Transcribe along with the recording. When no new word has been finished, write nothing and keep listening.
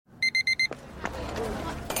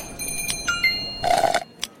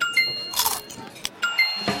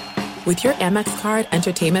With your Amex card,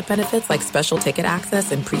 entertainment benefits like special ticket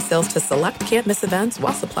access and pre-sales to select can't-miss events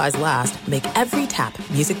while supplies last make every tap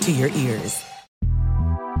music to your ears.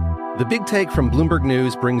 The Big Take from Bloomberg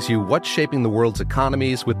News brings you what's shaping the world's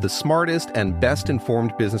economies with the smartest and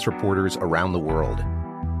best-informed business reporters around the world.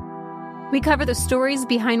 We cover the stories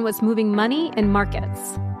behind what's moving money and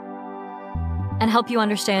markets, and help you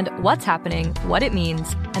understand what's happening, what it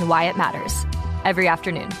means, and why it matters every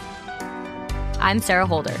afternoon. I'm Sarah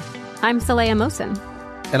Holder. I'm Saleha Mohsin.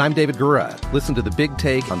 And I'm David Gura. Listen to The Big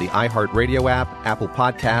Take on the iHeartRadio app, Apple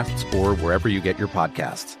Podcasts, or wherever you get your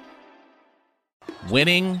podcasts.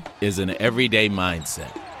 Winning is an everyday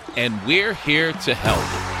mindset, and we're here to help.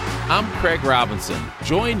 I'm Craig Robinson.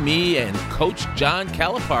 Join me and Coach John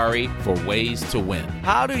Calipari for Ways to Win.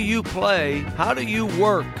 How do you play? How do you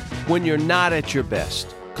work when you're not at your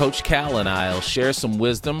best? Coach Cal and I will share some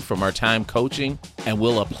wisdom from our time coaching, and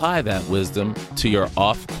we'll apply that wisdom to your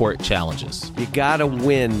off-court challenges. You gotta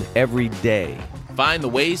win every day. Find the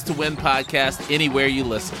Ways to Win podcast anywhere you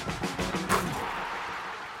listen.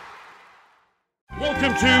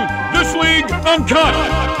 Welcome to This League Uncut.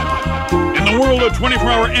 In the world of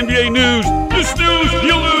 24-hour NBA news, this news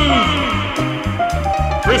you lose.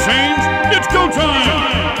 Chris Haynes, it's go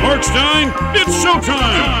time. Mark Stein, it's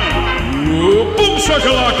showtime. Boom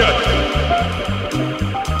shakalaka.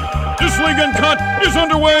 This League Uncut is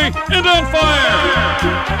underway and on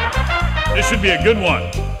fire. This should be a good one.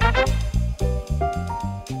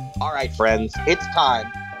 All right, friends, it's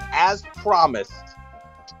time. As promised,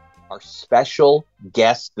 our special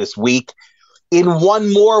guest this week. In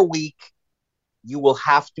one more week, you will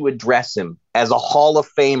have to address him as a Hall of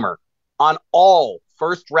Famer on all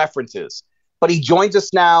first references. But he joins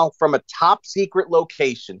us now from a top secret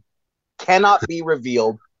location, cannot be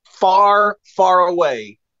revealed, far, far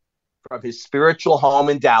away from his spiritual home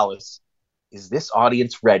in Dallas. Is this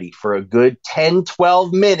audience ready for a good 10,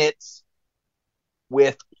 12 minutes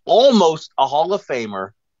with almost a Hall of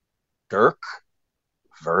Famer, Dirk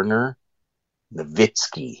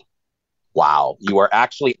Nowitzki? Wow, you are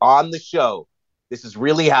actually on the show. This is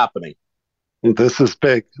really happening. This is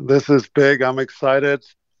big. I'm excited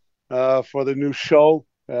for the new show.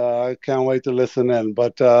 I can't wait to listen in.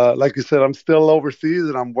 But like you said, I'm still overseas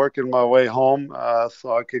and I'm working my way home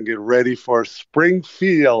so I can get ready for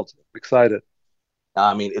Springfield. Excited.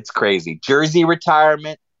 I mean, it's crazy. Jersey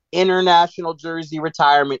retirement, international jersey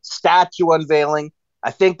retirement, statue unveiling.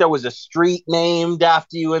 I think there was a street named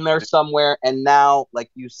after you in there somewhere. And now, like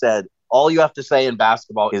you said, all you have to say in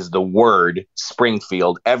basketball is the word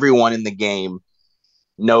Springfield. Everyone in the game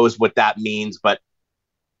knows what that means, but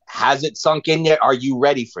has it sunk in yet? Are you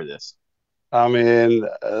ready for this? I mean,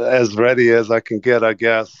 as ready as I can get, I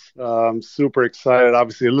guess. I'm super excited.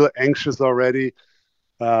 Obviously, a little anxious already.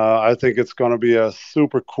 I think it's going to be a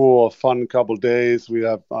super cool, fun couple days.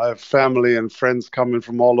 I have family and friends coming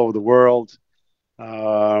from all over the world.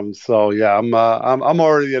 So yeah, I'm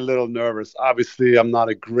already a little nervous. Obviously, I'm not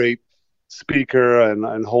a great speaker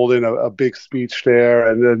and holding a big speech there,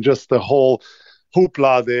 and then just the whole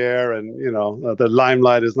hoopla there, and the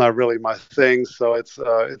limelight is not really my thing. So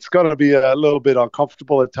it's going to be a little bit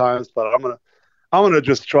uncomfortable at times, but I'm gonna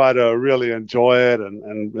just try to really enjoy it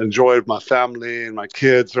and enjoy it with my family, and my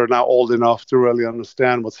kids are now old enough to really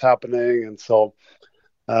understand what's happening, and so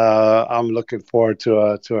I'm looking forward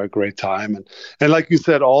to a great time. And like you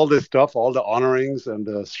said, all this stuff, all the honorings and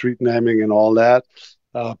the street naming and all that,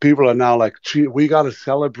 people are now like, gee, we got to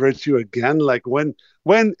celebrate you again. Like when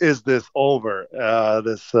is this over?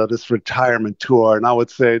 This retirement tour? And I would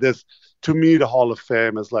say this, to me, the Hall of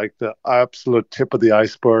Fame is like the absolute tip of the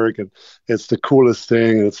iceberg, and it's the coolest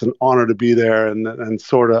thing. And it's an honor to be there. And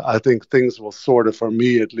sort of, I think things will sort of, for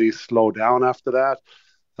me at least, slow down after that.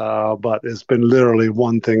 But it's been literally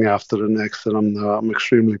one thing after the next, and I'm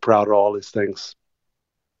extremely proud of all these things.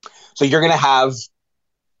 So you're going to have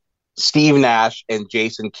Steve Nash and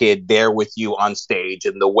Jason Kidd there with you on stage,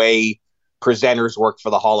 and the way presenters work for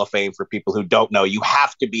the Hall of Fame, for people who don't know, you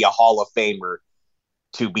have to be a Hall of Famer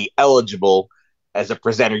to be eligible as a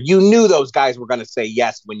presenter. You knew those guys were going to say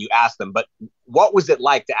yes when you asked them, but what was it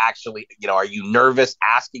like to actually, are you nervous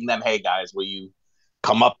asking them, hey guys, will you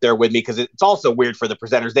come up there with me? Because it's also weird for the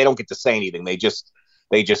presenters. They don't get to say anything. They just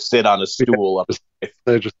sit on a stool.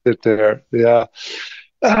 They just sit there. Yeah.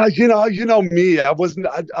 You know me. I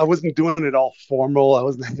wasn't doing it all formal. I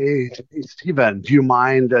wasn't. Hey Steven, do you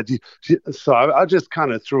mind? So I just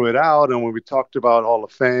kind of threw it out. And when we talked about Hall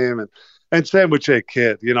of Fame and same with Jay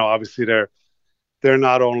Kidd, obviously they're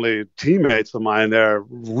not only teammates of mine, they're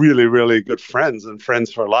really, really good friends and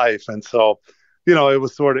friends for life. And so it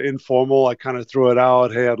was sort of informal. I kind of threw it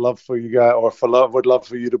out. Hey, I'd love for you guys, or would love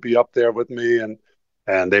for you to be up there with me.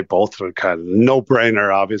 And they both were kind of no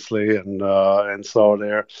brainer, obviously. And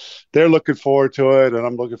so they're looking forward to it. And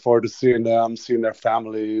I'm looking forward to seeing them, seeing their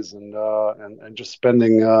families, and just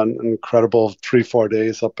spending an incredible 3-4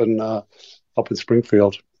 days up in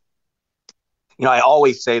Springfield. I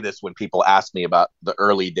always say this when people ask me about the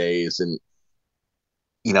early days, and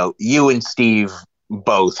you and Steve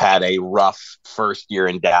both had a rough first year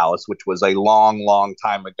in Dallas, which was a long, long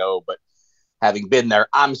time ago. But having been there,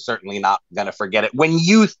 I'm certainly not going to forget it. When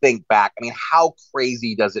you think back, I mean, how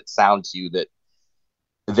crazy does it sound to you that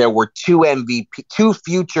there were two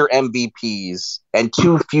future MVPs and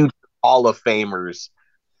two future Hall of Famers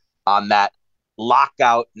on that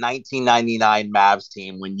lockout 1999 Mavs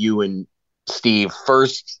team when you and Steve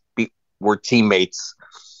first were teammates?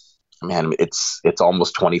 Man, it's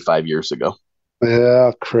almost 25 years ago.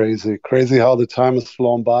 Yeah, crazy how the time has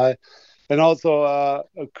flown by, and also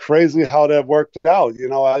crazy how that worked out.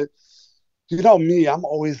 Me, I'm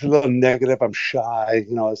always a little negative. I'm shy.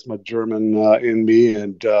 It's my German in me,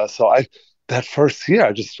 and so that first year,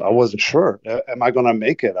 I wasn't sure. Am I going to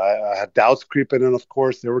make it? I had doubts creeping in. Of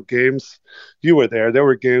course, there were games. You were there. There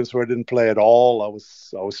were games where I didn't play at all. I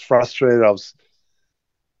was frustrated. I was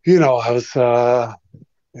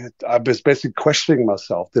basically questioning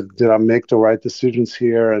myself. Did I make the right decisions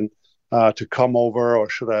here, and to come over, or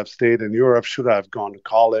should I have stayed in Europe? Should I have gone to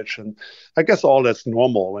college? And I guess all that's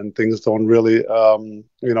normal when things don't really,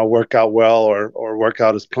 work out well or work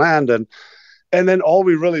out as planned. And then all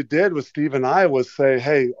we really did with Steve and I was say,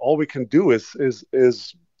 hey, all we can do is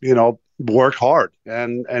work hard,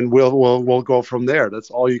 and we'll go from there.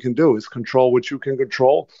 That's all you can do, is control what you can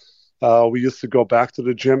control. We used to go back to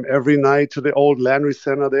the gym every night to the old Landry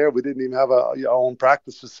Center there. We didn't even have our own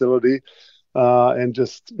practice facility, and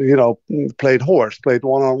just, played horse, played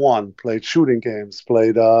one-on-one, played shooting games,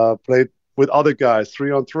 played with other guys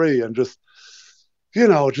 3-on-3, and just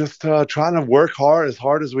trying to work as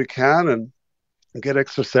hard as we can and get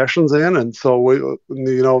extra sessions in. And so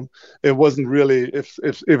it wasn't really, if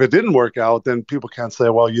it didn't work out, then people can't say,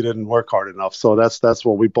 well, you didn't work hard enough. So that's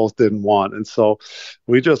what we both didn't want. And so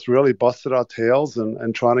we just really busted our tails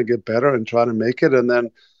and trying to get better and trying to make it. And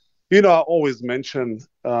then, I always mention,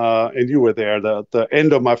 and you were there, the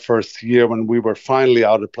end of my first year when we were finally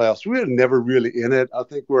out of the playoffs. We were never really in it. I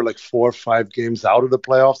think we were like 4 or 5 games out of the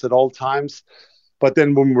playoffs at all times. But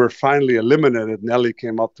then when we were finally eliminated, Nelly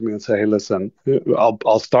came up to me and said, hey, listen,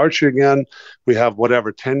 I'll start you again. We have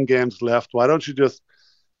 10 games left. Why don't you just,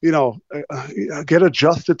 get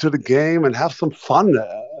adjusted to the game and have some fun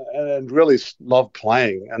and really love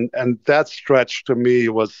playing. And that stretch to me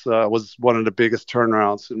was one of the biggest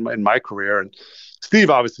turnarounds in my career. And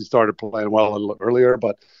Steve obviously started playing well a little earlier,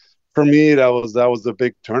 but for me, that was a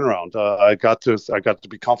big turnaround. I got to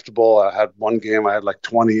be comfortable. I had one game, I had like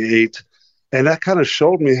 28. And that kind of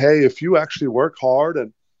showed me, hey, if you actually work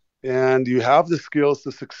hard and you have the skills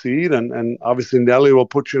to succeed, and obviously Nelly will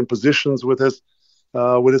put you in positions with his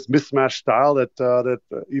mismatched style that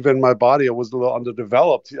even my body, I was a little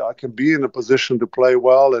underdeveloped. I can be in a position to play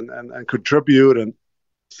well and contribute, and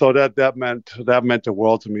so that meant the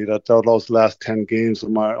world to me. That those last 10 games of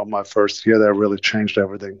my first year, that really changed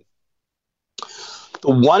everything. The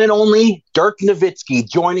one and only Dirk Nowitzki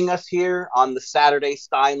joining us here on the Saturday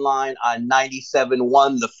Stein Line on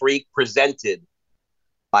 97.1 The Freak, presented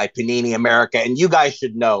by Panini America. And you guys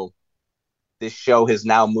should know this show has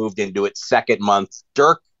now moved into its second month.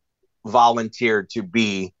 Dirk volunteered to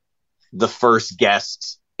be the first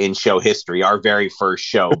guest in show history, our very first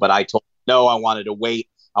show. But I told him, no, I wanted to wait.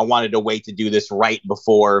 I wanted to wait to do this right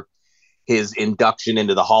before his induction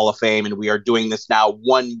into the Hall of Fame. And we are doing this now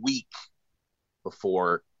 1 week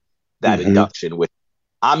before that induction. With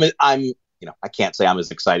I'm I can't say I'm as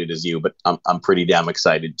excited as you, but I'm pretty damn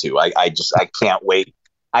excited too. I can't wait.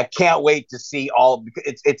 I can't wait to see all.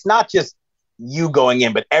 It's not just you going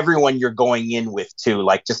in, but everyone you're going in with too.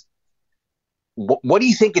 Like, just what do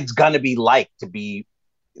you think it's gonna be like to be?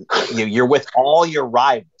 You're with all your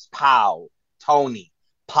rivals, Pow, Tony,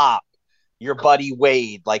 Pop, your buddy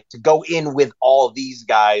Wade. Like, to go in with all these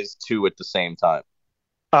guys too at the same time.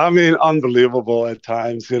 I mean, unbelievable at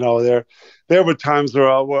times. There were times where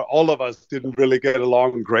all of us didn't really get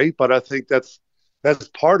along great, but I think that's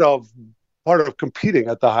part of competing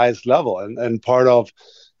at the highest level and part of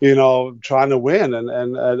trying to win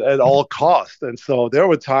and at all costs. And so there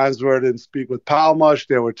were times where I didn't speak with Powell much.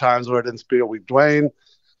 There were times where I didn't speak with Dwayne.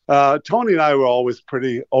 Tony and I were always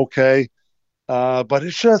pretty okay. But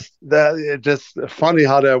it's just funny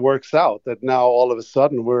how that works out, that now all of a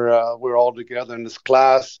sudden we're all together in this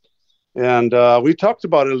class. And we talked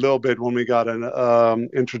about it a little bit when we got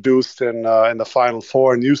introduced in the Final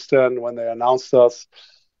Four in Houston when they announced us.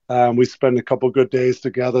 We spent a couple good days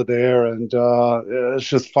together there, and it's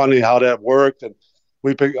just funny how that worked. And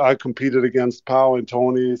I competed against Pau and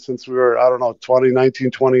Tony since we were, I don't know,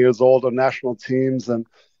 20 years old on national teams. And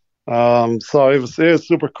so it was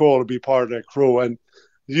super cool to be part of that crew. And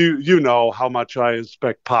you know how much I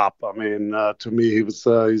respect Pop. I mean, to me,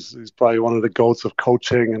 he's probably one of the goats of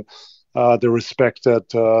coaching, and the respect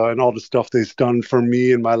that and all the stuff that he's done for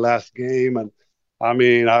me in my last game. And I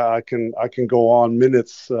mean, I can go on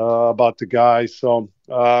minutes about the guy. So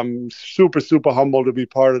super humbled to be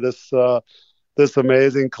part of this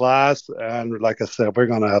amazing class. And like I said, we're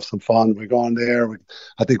gonna have some fun. We're going there.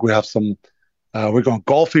 I think we have some. We're going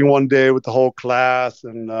golfing one day with the whole class,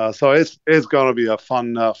 and so it's going to be a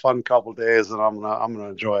fun couple days, and I'm gonna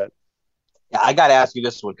enjoy it. Yeah, I got to ask you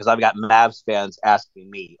this one because I've got Mavs fans asking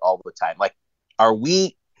me all the time. Like, are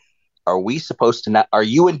we supposed to not? Are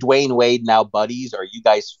you and Dwayne Wade now buddies? Are you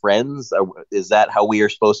guys friends? Is that how we are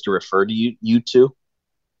supposed to refer to you two?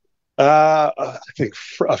 I think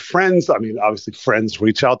friends. I mean, obviously, friends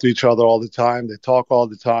reach out to each other all the time. They talk all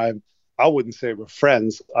the time. I wouldn't say we're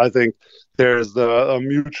friends. I think there's a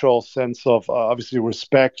mutual sense of obviously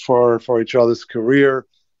respect for each other's career,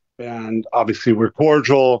 and obviously we're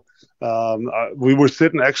cordial. We were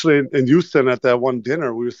sitting actually in Houston at that one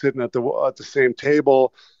dinner. We were sitting at the same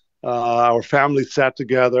table. Our family sat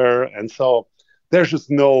together, and so there's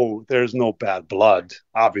no bad blood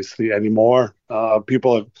obviously anymore.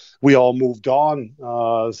 We all moved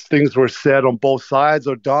on. Things were said on both sides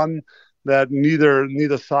or done that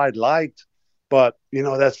neither side liked. But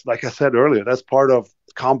that's, like I said earlier, that's part of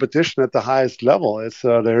competition at the highest level. It's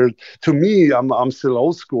there. To me, I'm still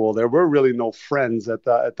old school. There were really no friends at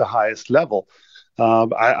the highest level.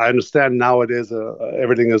 I understand nowadays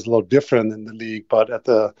everything is a little different in the league, but at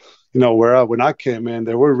the when I came in,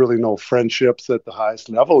 there were really no friendships at the highest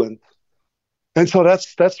level, and so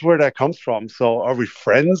that's where that comes from. So are we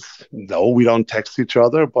friends? No, we don't text each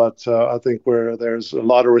other, but I think there's a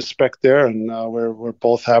lot of respect there, and we're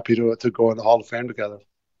both happy to go in the Hall of Fame together.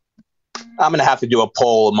 I'm going to have to do a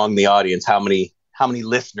poll among the audience. How many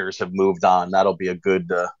listeners have moved on? That'll be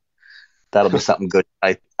that'll be something good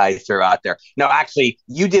I throw out there. No, actually,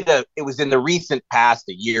 you did it was in the recent past,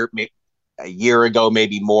 a year ago,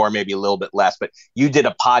 maybe more, maybe a little bit less, but you did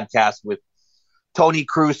a podcast with Tony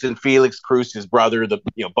Cruz and Felix Cruz, his brother,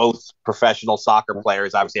 both professional soccer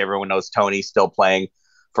players. Obviously, everyone knows Tony's still playing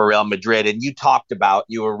for Real Madrid. And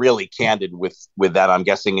you were really candid with that, I'm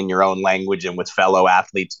guessing, in your own language and with fellow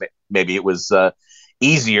athletes. Maybe it was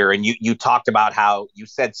easier. And you talked about how you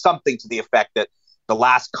said something to the effect that the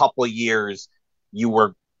last couple of years you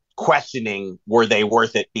were questioning, were they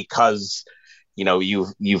worth it? Because,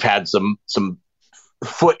 you've had some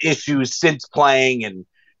foot issues since playing, and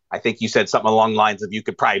I think you said something along the lines of you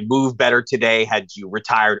could probably move better today had you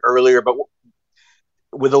retired earlier, but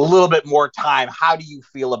with a little bit more time, how do you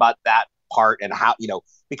feel about that part? And how,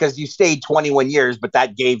 because you stayed 21 years, but that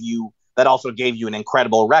also gave you an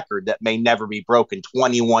incredible record that may never be broken,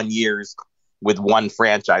 21 years with one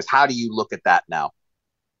franchise. How do you look at that now?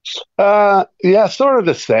 Yeah, sort of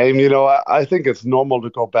the same. I think it's normal to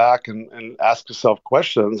go back and ask yourself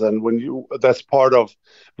questions. And that's part of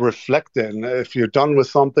reflecting. If you're done with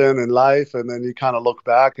something in life and then you kind of look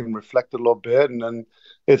back and reflect a little bit, and then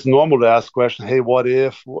it's normal to ask questions. Hey, what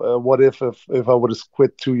if I would have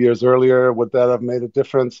quit 2 years earlier, would that have made a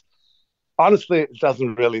difference? Honestly, it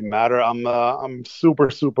doesn't really matter. I'm super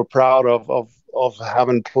proud of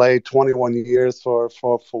having played 21 years for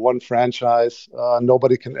one franchise.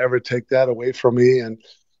 Nobody can ever take that away from me. And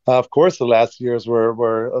of course, the last years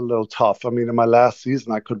were a little tough. I mean, in my last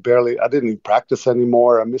season, I didn't even practice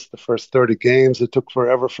anymore. I missed the first 30 games. It took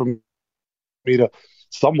forever for me to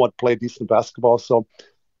somewhat play decent basketball. So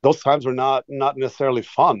those times were not necessarily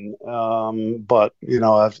fun, but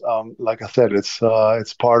like I said, it's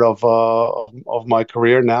part of my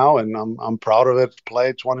career now, and I'm proud of it.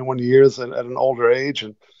 Played 21 years at an older age,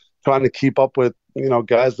 and trying to keep up with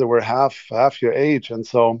guys that were half your age, and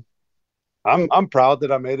so I'm proud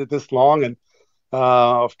that I made it this long. And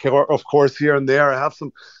of course, here and there I have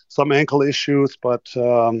some ankle issues, but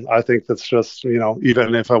I think that's just,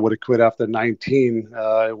 even if I would have quit after 19,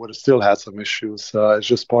 I would have still had some issues. It's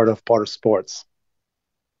just part of sports.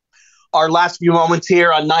 Our last few moments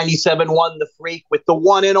here on 97.1 The Freak with the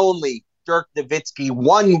one and only Dirk Nowitzki,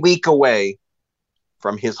 1 week away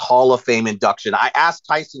from his Hall of Fame induction. I asked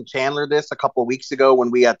Tyson Chandler this a couple of weeks ago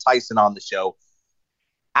when we had Tyson on the show.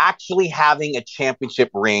 Actually having a championship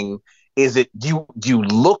ring Is it, do you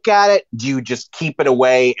look at it? Do you just keep it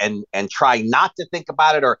away and try not to think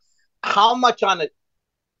about it? Or how much on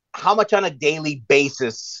a daily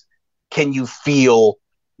basis can you feel,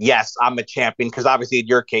 yes, I'm a champion? Because obviously in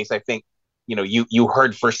your case, I think, you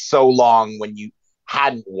heard for so long when you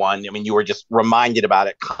hadn't won. I mean, you were just reminded about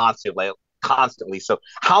it constantly. So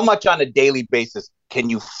how much on a daily basis can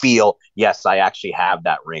you feel, yes, I actually have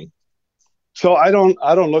that ring? So I don't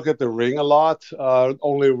look at the ring a lot,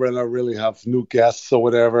 only when I really have new guests or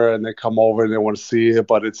whatever, and they come over and they want to see it,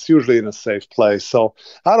 but it's usually in a safe place. So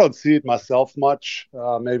I don't see it myself much,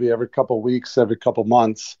 maybe every couple of weeks, every couple of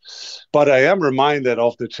months. But I am reminded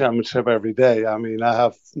of the championship every day. I mean, I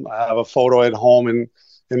have a photo at home in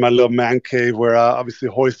my little man cave where I obviously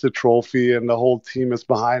hoist the trophy and the whole team is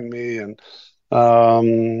behind me. And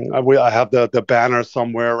I have the banner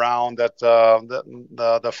somewhere around that a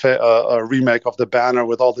remake of the banner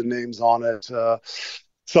with all the names on it.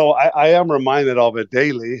 So I am reminded of it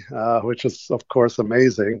daily, which is of course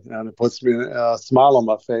amazing, and it puts me a smile on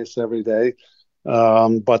my face every day.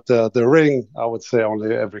 But the ring, I would say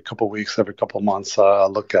only every couple of weeks, every couple of months, I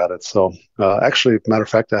look at it. So actually, matter of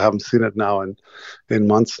fact, I haven't seen it now in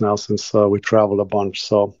months now since we traveled a bunch.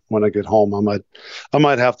 So when I get home, I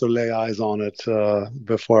might have to lay eyes on it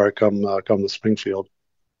before I come to Springfield.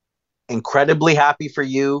 Incredibly happy for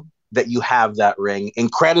you that you have that ring.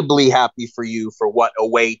 Incredibly happy for you for what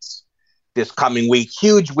awaits this coming week.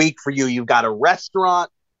 Huge week for you. You've got a restaurant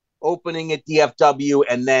opening at DFW,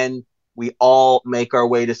 and then we all make our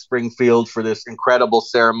way to Springfield for this incredible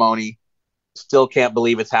ceremony. Still can't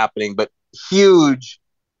believe it's happening, but hugely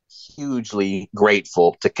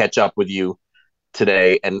grateful to catch up with you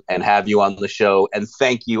today and have you on the show. And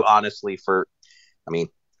thank you, honestly,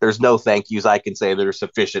 there's no thank yous I can say that are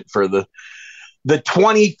sufficient for the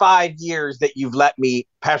 25 years that you've let me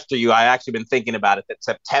pester you. I actually been thinking about it, that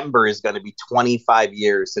September is going to be 25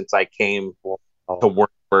 years since I came to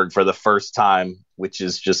Wartburg for the first time, which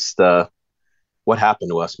is just what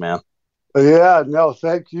happened to us, man. Yeah, no,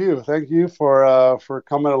 thank you for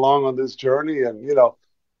coming along on this journey. And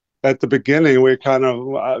at the beginning, we kind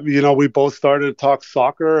of we both started to talk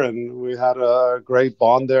soccer, and we had a great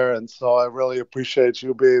bond there. And so I really appreciate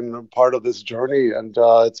you being a part of this journey, and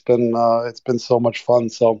it's been so much fun.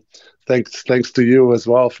 So thanks to you as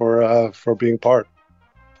well for being part.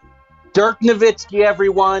 Dirk Nowitzki,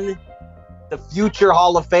 everyone. The future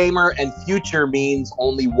Hall of Famer, and future means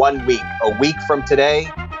only 1 week. A week from today,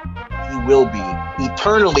 he will be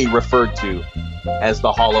eternally referred to as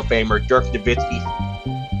the Hall of Famer, Dirk Nowitzki.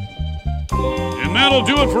 And that'll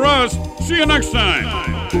do it for us. See you next time.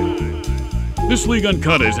 This League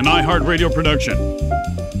Uncut is an iHeartRadio production.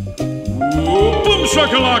 Boom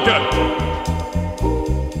shakalaka!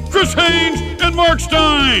 Chris Haynes and Mark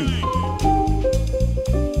Stein.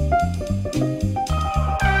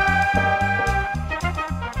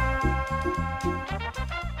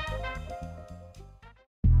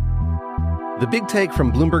 The Big Take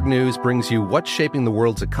from Bloomberg News brings you what's shaping the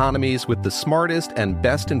world's economies with the smartest and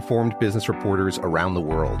best-informed business reporters around the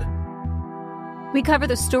world. We cover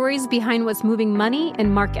the stories behind what's moving money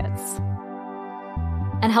and markets,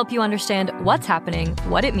 and help you understand what's happening,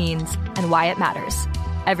 what it means, and why it matters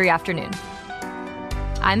every afternoon.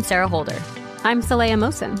 I'm Sarah Holder. I'm Saleha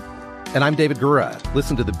Mohsin. And I'm David Gura.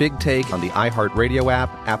 Listen to The Big Take on the iHeartRadio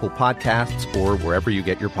app, Apple Podcasts, or wherever you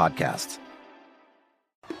get your podcasts.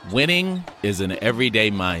 Winning is an everyday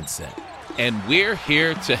mindset, and we're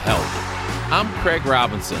here to help. I'm Craig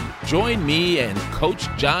Robinson. Join me and Coach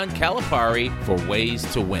John Calipari for Ways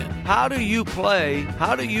to Win. How do you play?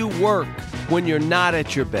 How do you work when you're not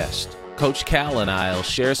at your best? Coach Cal and I will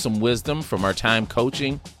share some wisdom from our time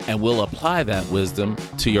coaching, and we'll apply that wisdom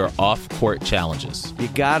to your off-court challenges. You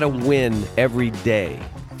gotta win every day.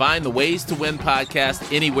 Find the Ways to Win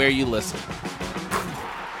podcast anywhere you listen.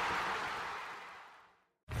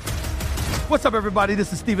 What's up, everybody?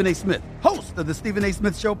 This is Stephen A. Smith, host of the Stephen A.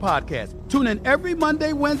 Smith Show podcast. Tune in every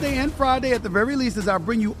Monday, Wednesday, and Friday at the very least as I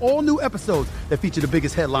bring you all new episodes that feature the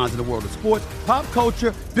biggest headlines in the world of sports, pop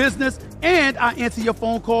culture, business, and I answer your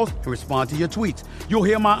phone calls and respond to your tweets. You'll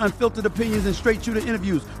hear my unfiltered opinions and straight-shooter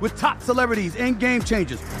interviews with top celebrities and game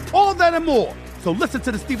changers. All of that and more. So listen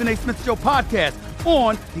to the Stephen A. Smith Show podcast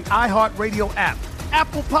on the iHeartRadio app,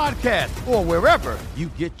 Apple Podcasts, or wherever you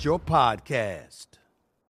get your podcasts.